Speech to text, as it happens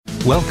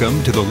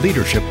Welcome to the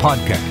Leadership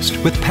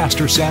Podcast with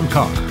Pastor Sam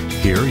Carr.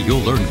 Here you'll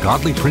learn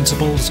godly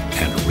principles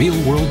and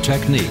real-world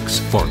techniques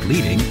for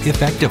leading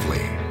effectively.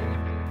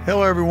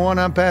 Hello, everyone.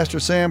 I'm Pastor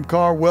Sam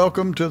Carr.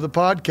 Welcome to the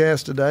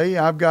podcast today.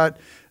 I've got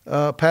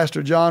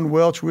Pastor John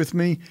Welch with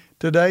me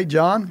today.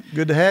 John,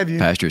 good to have you.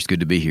 Pastor, it's good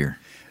to be here.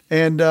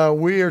 And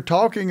we are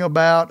talking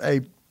about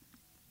a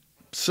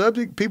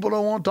subject people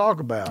don't want to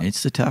talk about.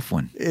 It's a tough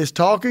one. We're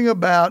talking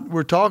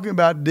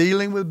about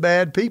dealing with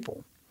bad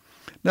people.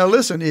 Now,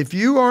 listen, if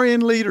you are in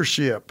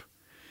leadership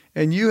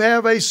and you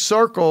have a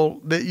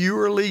circle that you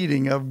are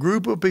leading, a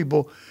group of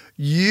people,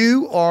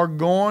 you are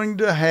going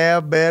to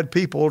have bad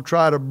people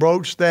try to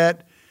broach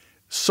that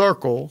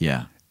circle.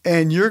 Yeah.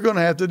 And you're going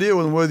to have to deal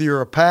with them, whether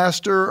you're a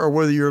pastor or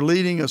whether you're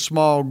leading a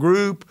small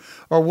group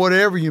or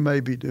whatever you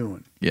may be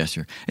doing. Yes,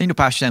 sir. And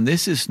Pastor Sam,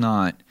 this is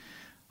not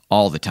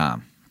all the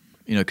time,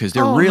 because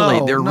they're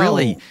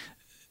really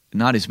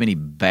not as many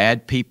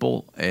bad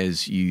people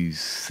as you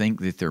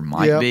think that there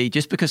might be.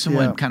 Just because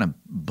someone kind of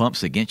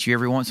bumps against you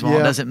every once in a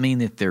while doesn't mean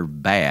that they're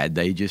bad.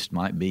 They just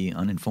might be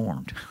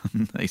uninformed.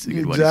 That's a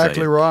good way to say it.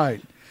 Exactly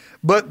right.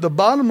 But the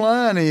bottom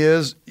line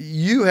is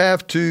you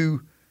have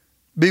to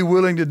be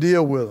willing to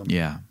deal with them.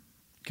 Yeah.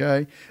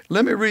 Okay?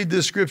 Let me read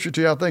this scripture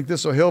to you. I think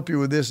this will help you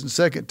with this.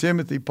 In 2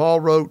 Timothy, Paul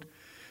wrote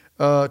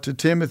to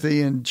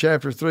Timothy in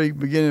chapter 3,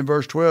 beginning in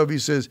verse 12, he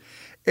says,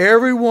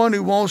 "Everyone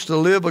who wants to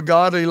live a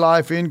godly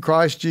life in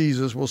Christ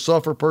Jesus will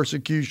suffer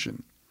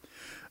persecution."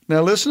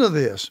 Now listen to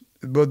this,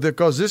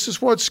 because this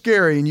is what's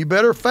scary, and you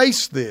better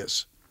face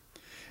this.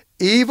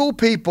 Evil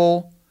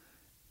people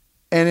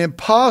and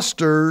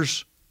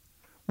imposters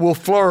will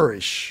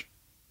flourish.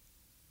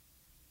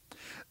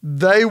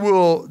 They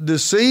will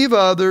deceive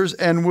others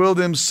and will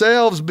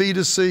themselves be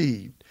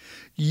deceived.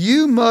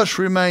 You must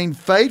remain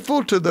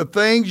faithful to the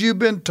things you've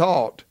been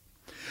taught.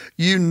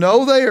 You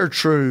know they are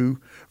true,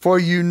 for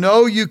you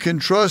know you can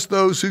trust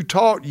those who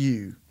taught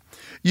you.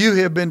 You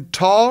have been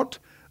taught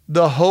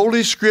the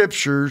Holy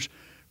Scriptures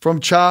from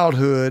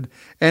childhood,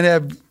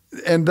 and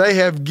they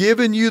have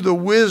given you the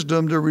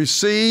wisdom to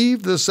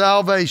receive the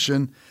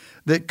salvation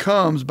that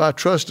comes by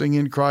trusting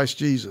in Christ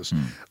Jesus.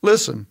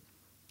 Listen,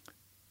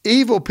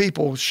 evil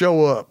people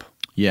show up.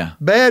 Yeah.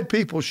 Bad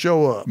people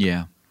show up.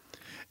 Yeah.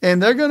 And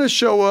they're going to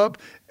show up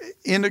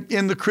in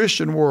the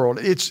Christian world.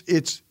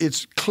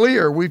 It's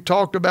clear. We've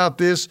talked about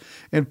this,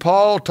 and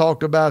Paul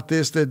talked about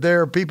this, that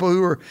there are people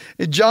who are,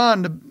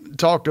 John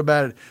talked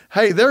about it.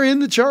 Hey, they're in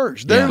the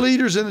church. They're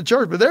leaders in the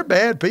church, but they're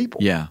bad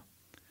people. Yeah.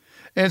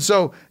 And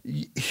so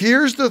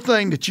here's the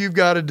thing that you've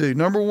got to do.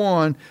 Number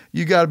one,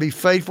 you got to be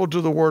faithful to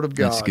the Word of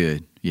God. That's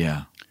good.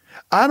 Yeah.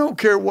 I don't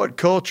care what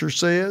culture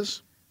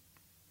says.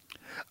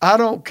 I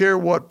don't care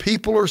what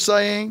people are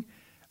saying.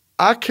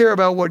 I care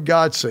about what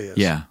God says.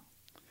 Yeah.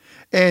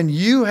 And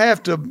you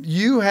have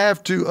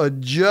to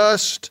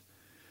adjust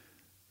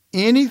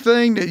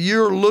anything that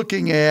you're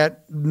looking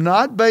at,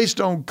 not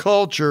based on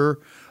culture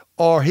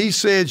or he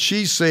said,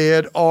 she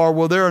said, or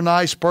well, they're a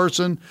nice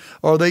person,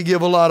 or they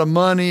give a lot of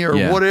money,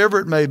 or whatever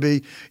it may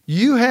be.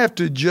 You have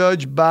to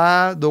judge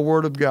by the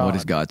Word of God. What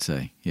does God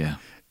say? Yeah.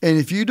 And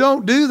if you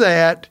don't do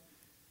that,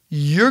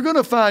 you're going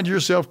to find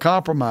yourself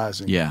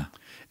compromising. Yeah.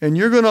 And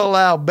you're going to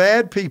allow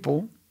bad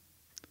people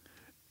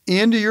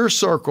into your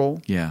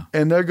circle,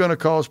 and they're going to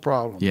cause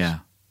problems. Yeah.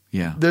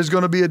 Yeah. There's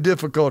going to be a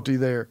difficulty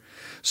there.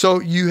 So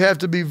you have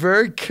to be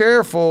very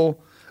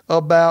careful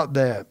about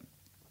that.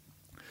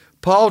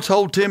 Paul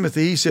told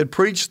Timothy, he said,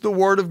 preach the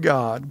Word of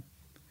God.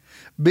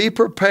 Be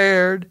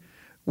prepared,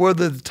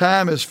 whether the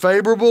time is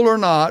favorable or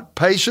not.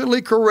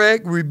 Patiently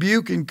correct,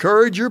 rebuke,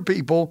 encourage your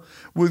people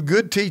with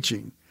good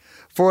teaching.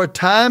 For a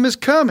time is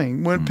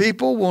coming when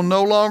people will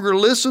no longer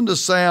listen to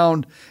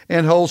sound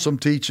and wholesome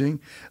teaching.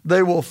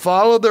 They will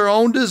follow their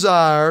own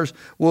desires,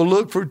 will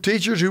look for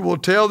teachers who will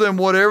tell them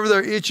whatever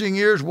their itching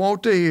ears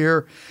want to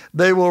hear.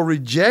 They will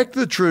reject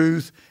the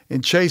truth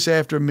and chase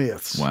after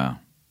myths. Wow.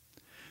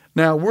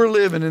 Now, we're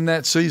living in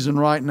that season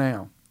right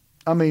now.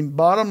 I mean,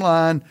 bottom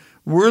line,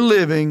 we're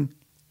living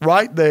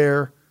right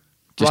there.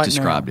 Just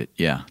described it,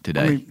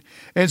 today.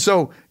 And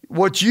so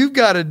what you've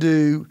got to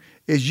do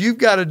is you've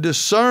got to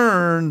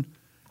discern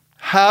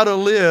how to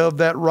live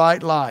that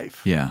right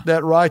life,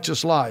 that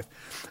righteous life.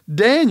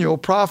 Daniel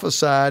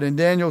prophesied in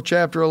Daniel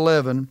chapter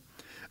 11,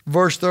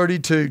 verse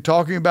 32,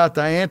 talking about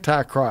the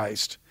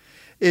Antichrist.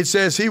 It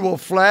says, he will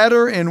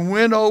flatter and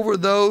win over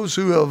those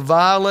who have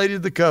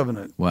violated the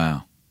covenant.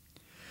 Wow.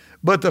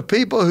 But the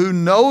people who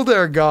know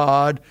their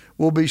God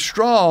will be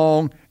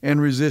strong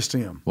and resist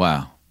him.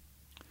 Wow.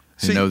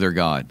 Who know their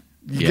God.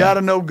 You got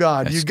to know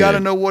God. You got to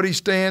know what he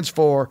stands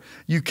for.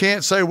 You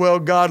can't say, well,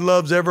 God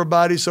loves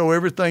everybody, so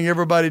everything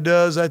everybody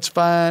does, that's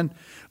fine.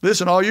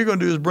 Listen, all you're going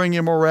to do is bring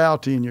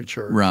immorality in your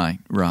church. Right,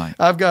 right.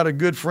 I've got a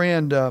good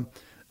friend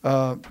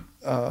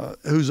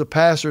who's a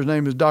pastor. His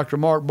name is Dr.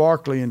 Mark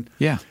Barkley. And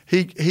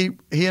he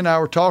and I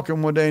were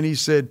talking one day, and he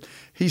said,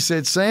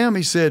 Sam,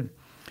 he said,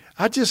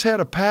 I just had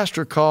a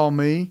pastor call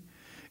me.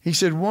 He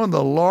said, one of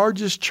the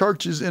largest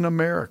churches in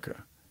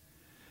America.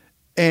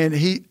 And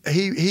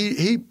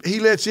he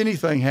lets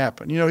anything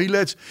happen.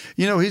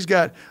 He's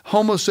got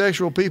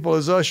homosexual people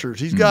as ushers.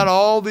 He's got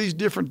all these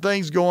different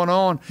things going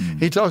on.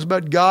 He talks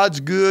about God's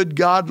good,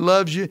 God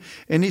loves you.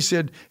 And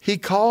he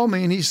called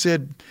me and he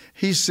said,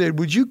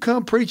 would you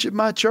come preach at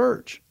my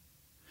church?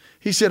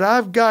 He said,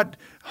 I've got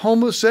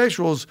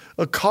homosexuals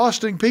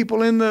accosting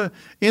people in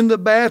the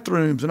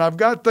bathrooms, and I've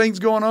got things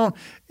going on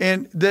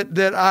and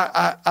that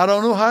I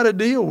don't know how to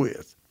deal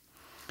with.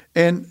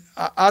 And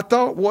I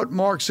thought what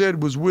Mark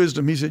said was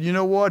wisdom. He said, you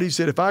know what? He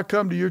said, if I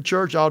come to your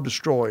church, I'll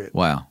destroy it.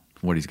 Wow.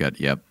 What he's got.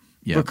 Yep.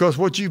 Because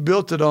what you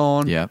built it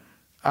on, yep.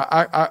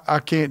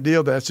 I can't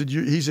deal with that.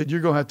 He said,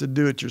 you're going to have to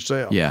do it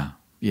yourself. Yeah.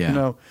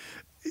 Yeah.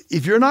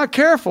 If you're not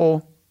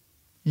careful,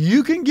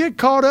 you can get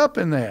caught up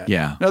in that.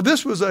 Yeah. Now,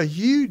 this was a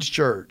huge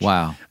church.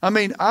 Wow. I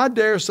mean, I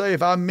dare say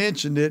if I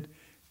mentioned it,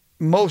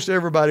 most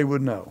everybody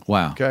would know.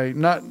 Wow. Okay.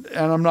 And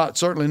I'm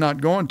certainly not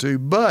going to,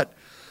 but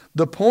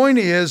the point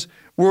is,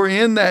 we're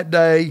in that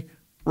day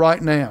right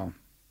now.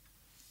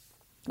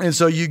 And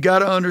so you got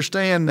to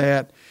understand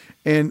that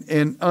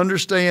and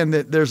understand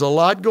that there's a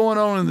lot going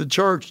on in the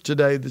church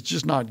today that's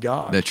just not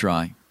God. That's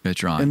right.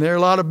 That's right. And there are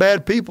a lot of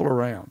bad people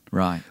around.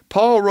 Right.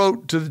 Paul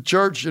wrote to the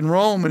church in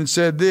Rome and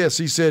said this.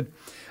 He said,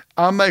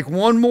 I make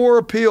one more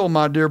appeal,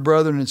 my dear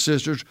brethren and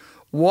sisters.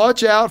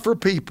 Watch out for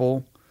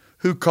people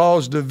who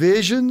cause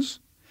divisions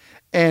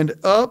and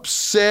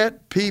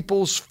upset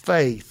people's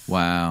faith.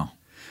 Wow.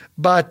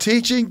 By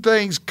teaching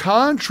things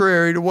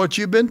contrary to what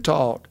you've been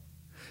taught.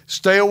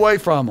 Stay away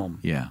from them.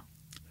 Yeah.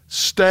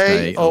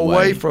 Stay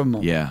away from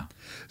them. Yeah.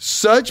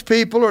 Such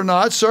people are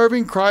not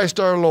serving Christ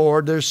our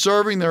Lord. They're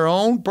serving their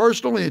own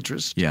personal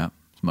interests. Yeah.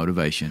 It's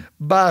motivation.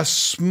 By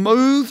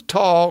smooth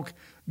talk,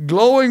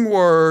 glowing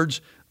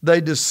words, they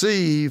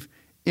deceive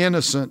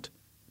innocent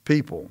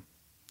people.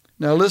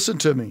 Now listen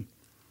to me.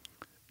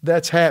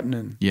 That's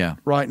happening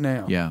right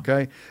now. Yeah.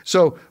 Okay.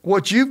 So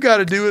what you've got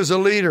to do as a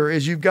leader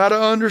is you've got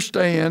to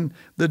understand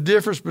the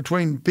difference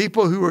between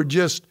people who are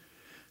just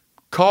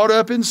caught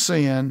up in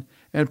sin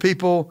and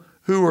people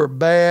who are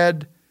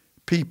bad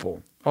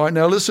people. All right.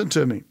 Now listen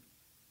to me.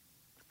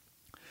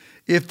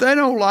 If they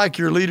don't like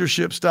your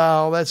leadership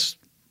style, that's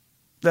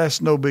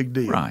no big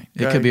deal. Right.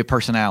 Okay? It could be a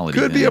personality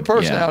thing. Could be a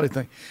personality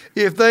thing.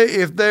 If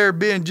they're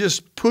being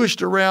just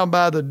pushed around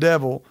by the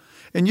devil,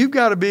 and you've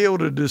got to be able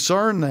to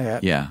discern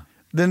that. Yeah.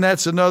 Then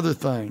that's another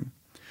thing.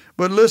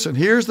 But listen,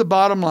 here's the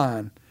bottom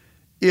line.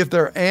 If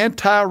they're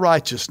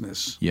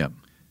anti-righteousness, yep.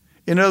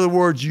 In other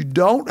words, you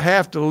don't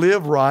have to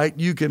live right.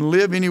 You can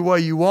live any way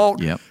you want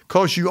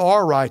because you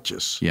are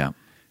righteous. Yeah.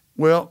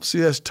 Well,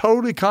 see, that's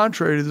totally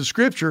contrary to the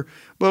Scripture,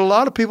 but a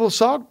lot of people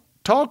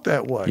talk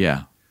that way.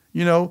 Yeah.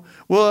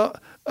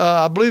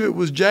 I believe it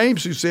was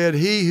James who said,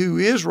 he who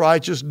is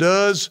righteous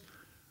does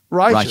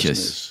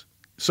righteousness.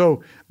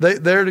 So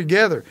they're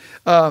together.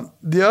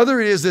 The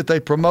other is that they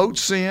promote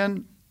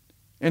sin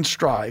and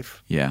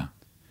strife. Yeah.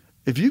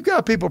 If you've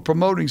got people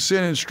promoting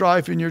sin and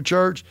strife in your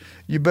church,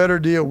 you better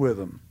deal with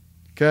them.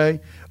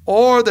 Okay?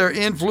 Or they're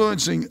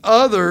influencing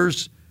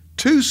others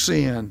to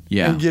sin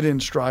and get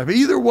in strife.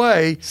 Either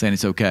way. Saying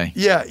it's okay.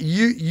 Yeah.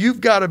 You've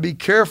got to be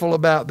careful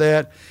about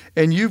that,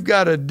 and you've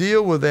got to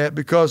deal with that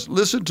because,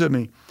 listen to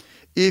me,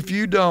 if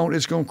you don't,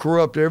 it's going to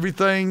corrupt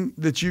everything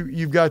that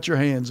you've got your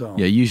hands on.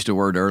 Yeah, you used the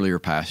word earlier,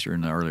 Pastor,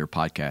 in the earlier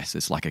podcast.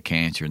 It's like a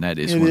cancer, and that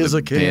is one of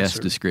the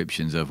best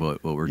descriptions of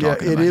what we're talking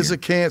about. Yeah, it is a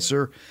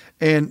cancer.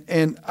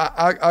 And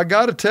I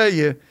got to tell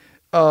you,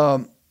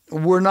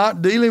 we're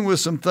not dealing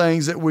with some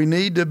things that we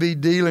need to be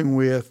dealing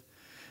with.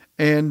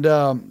 And,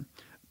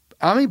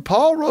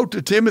 Paul wrote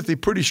to Timothy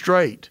pretty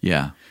straight.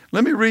 Yeah.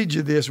 Let me read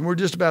you this, and we're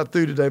just about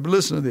through today, but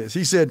listen to this.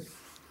 He said,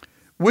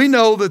 we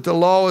know that the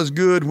law is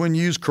good when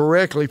used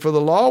correctly, for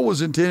the law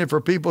was intended for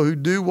people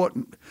intended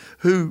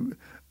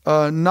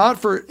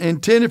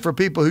for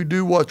people who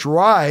do what's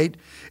right.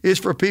 It's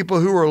for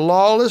people who are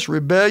lawless,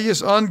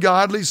 rebellious,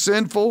 ungodly,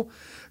 sinful,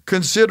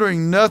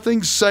 considering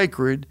nothing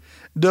sacred,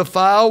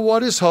 defile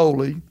what is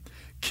holy,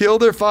 kill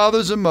their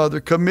fathers and mother,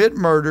 commit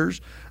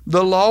murders.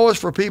 The law is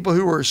for people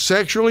who are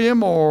sexually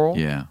immoral,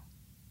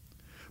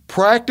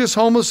 practice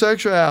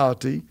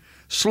homosexuality,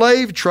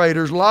 slave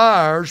traders,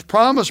 liars,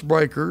 promise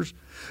breakers,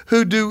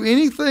 who do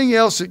anything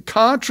else that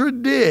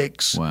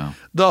contradicts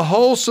the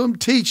wholesome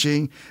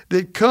teaching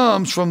that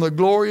comes from the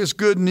glorious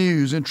good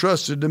news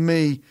entrusted to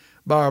me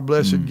by our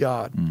blessed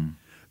God.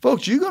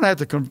 Folks, you're going to have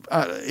to,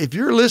 if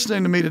you're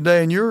listening to me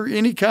today and you're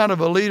any kind of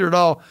a leader at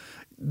all,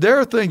 there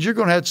are things you're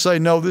going to have to say,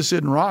 no, this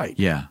isn't right.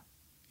 Yeah.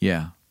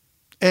 Yeah.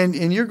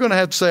 And you're going to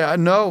have to say,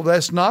 no,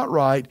 that's not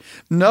right.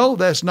 No,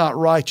 that's not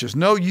righteous.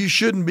 No, you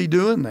shouldn't be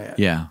doing that.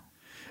 Yeah.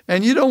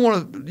 And you don't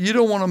want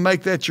to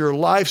make that your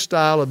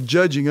lifestyle of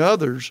judging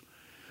others.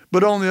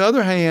 But on the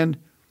other hand,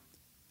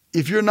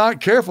 if you're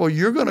not careful,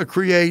 you're going to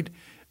create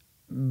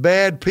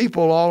bad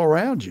people all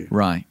around you.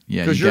 Right.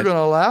 Yeah. Because you're going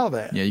to allow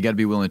that. Yeah. You got to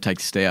be willing to take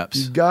the steps.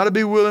 You've got to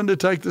be willing to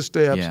take the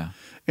steps. Yeah.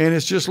 And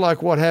it's just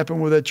like what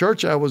happened with that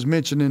church I was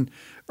mentioning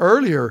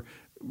earlier.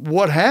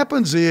 What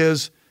happens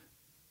is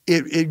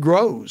it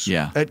grows.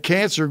 Yeah. That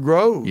cancer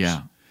grows.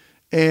 Yeah.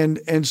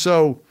 And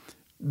so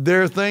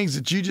there are things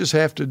that you just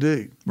have to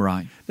do.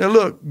 Right. Now,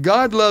 look,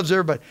 God loves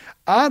everybody.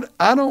 I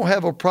don't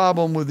have a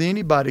problem with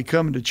anybody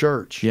coming to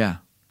church. Yeah.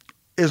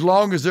 As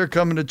long as they're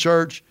coming to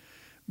church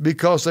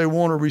because they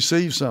want to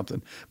receive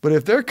something. But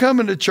if they're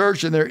coming to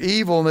church and they're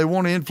evil and they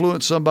want to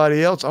influence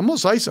somebody else, I'm going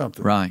to say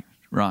something. Right.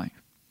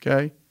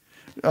 Okay?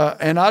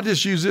 And I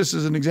just use this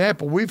as an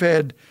example. We've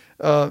had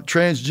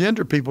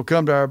transgender people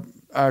come to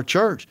our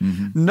church.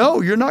 Mm-hmm.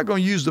 No, you're not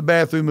going to use the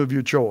bathroom of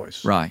your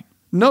choice. Right.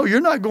 No,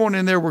 you're not going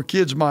in there where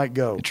kids might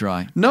go. That's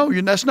right. No,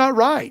 that's not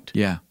right.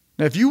 Yeah.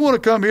 Now, if you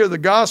want to come hear the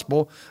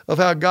gospel of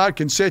how God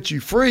can set you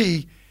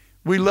free,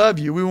 we love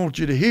you. We want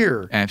you to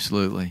hear.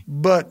 Absolutely.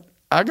 But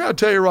I got to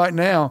tell you right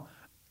now,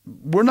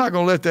 we're not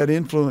going to let that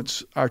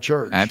influence our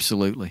church.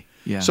 Absolutely.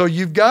 Yeah. So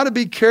you've got to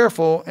be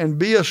careful and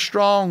be a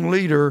strong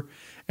leader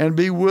and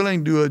be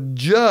willing to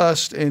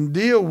adjust and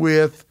deal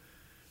with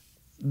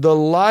the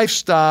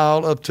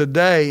lifestyle of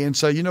today and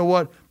say, you know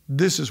what?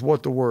 This is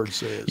what the Word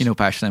says. You know,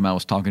 Pastor Sam,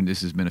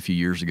 this has been a few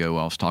years ago,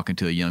 I was talking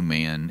to a young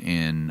man,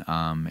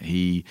 and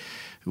he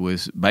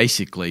was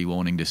basically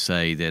wanting to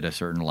say that a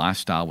certain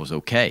lifestyle was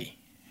okay.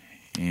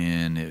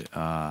 And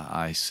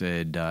I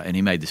said, and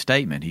he made the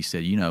statement, he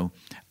said,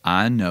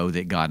 I know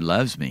that God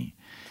loves me.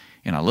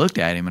 And I looked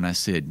at him and I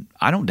said,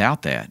 I don't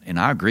doubt that. And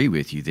I agree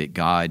with you that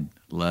God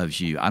loves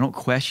you. I don't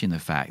question the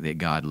fact that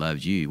God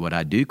loves you. What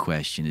I do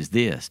question is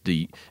this,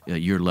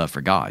 your love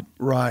for God.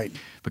 Right.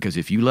 Because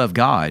if you love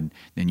God,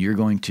 then you're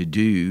going to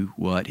do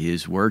what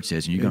His Word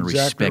says, and you're going to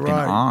respect and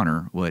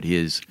honor what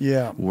His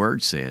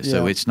Word says.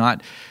 So it's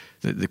not...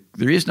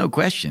 there is no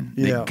question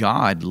that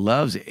God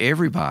loves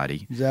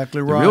everybody.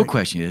 Exactly right. The real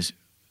question is,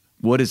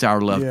 what is our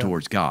love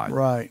towards God?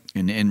 Right.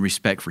 And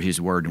respect for His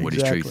Word and what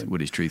His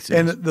truth says.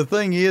 And the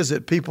thing is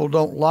that people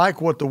don't like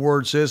what the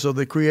Word says, so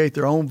they create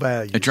their own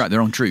values. That's right, their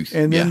own truth.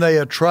 And then they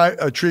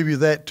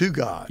attribute that to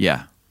God.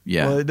 Yeah.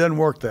 Well, it doesn't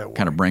work that way.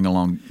 Kind of bring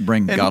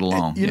God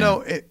along. You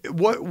know,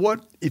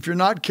 what if you're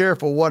not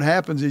careful, what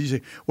happens is you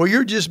say, well,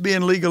 you're just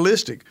being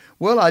legalistic.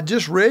 Well, I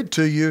just read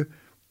to you,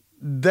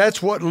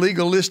 that's what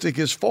legalistic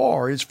is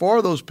for. It's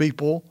for those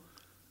people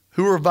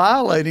who are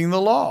violating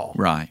the law.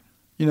 Right.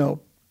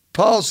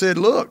 Paul said,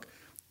 look,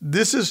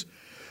 this is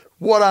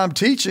what I'm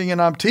teaching,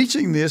 and I'm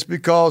teaching this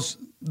because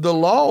the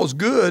law is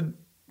good,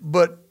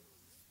 but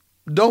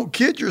don't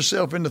kid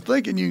yourself into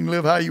thinking you can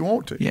live how you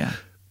want to. Yeah.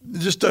 It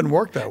just doesn't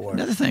work that way.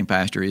 Another thing,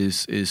 Pastor,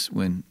 is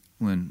when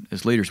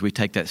as leaders we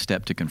take that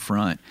step to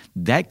confront,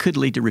 that could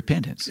lead to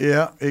repentance.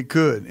 Yeah, it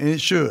could, and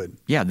it should.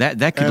 Yeah,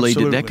 that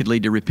could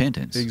lead to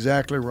repentance.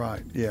 Exactly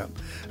right. Yeah.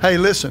 Hey,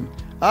 listen,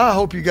 I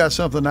hope you got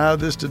something out of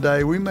this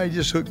today. We may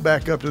just hook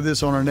back up to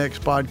this on our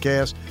next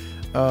podcast,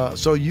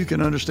 so you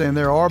can understand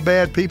there are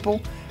bad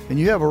people, and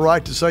you have a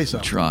right to say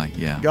something. That's right.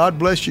 Yeah. God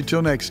bless you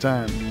till next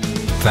time.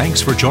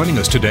 Thanks for joining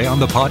us today on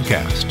the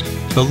podcast.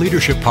 The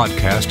Leadership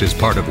Podcast is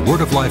part of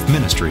Word of Life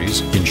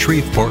Ministries in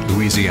Shreveport,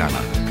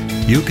 Louisiana.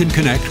 You can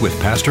connect with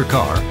Pastor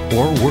Carr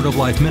or Word of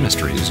Life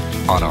Ministries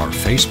on our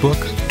Facebook,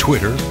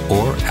 Twitter,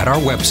 or at our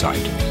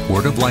website,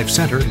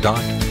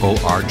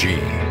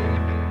 wordoflifecenter.org.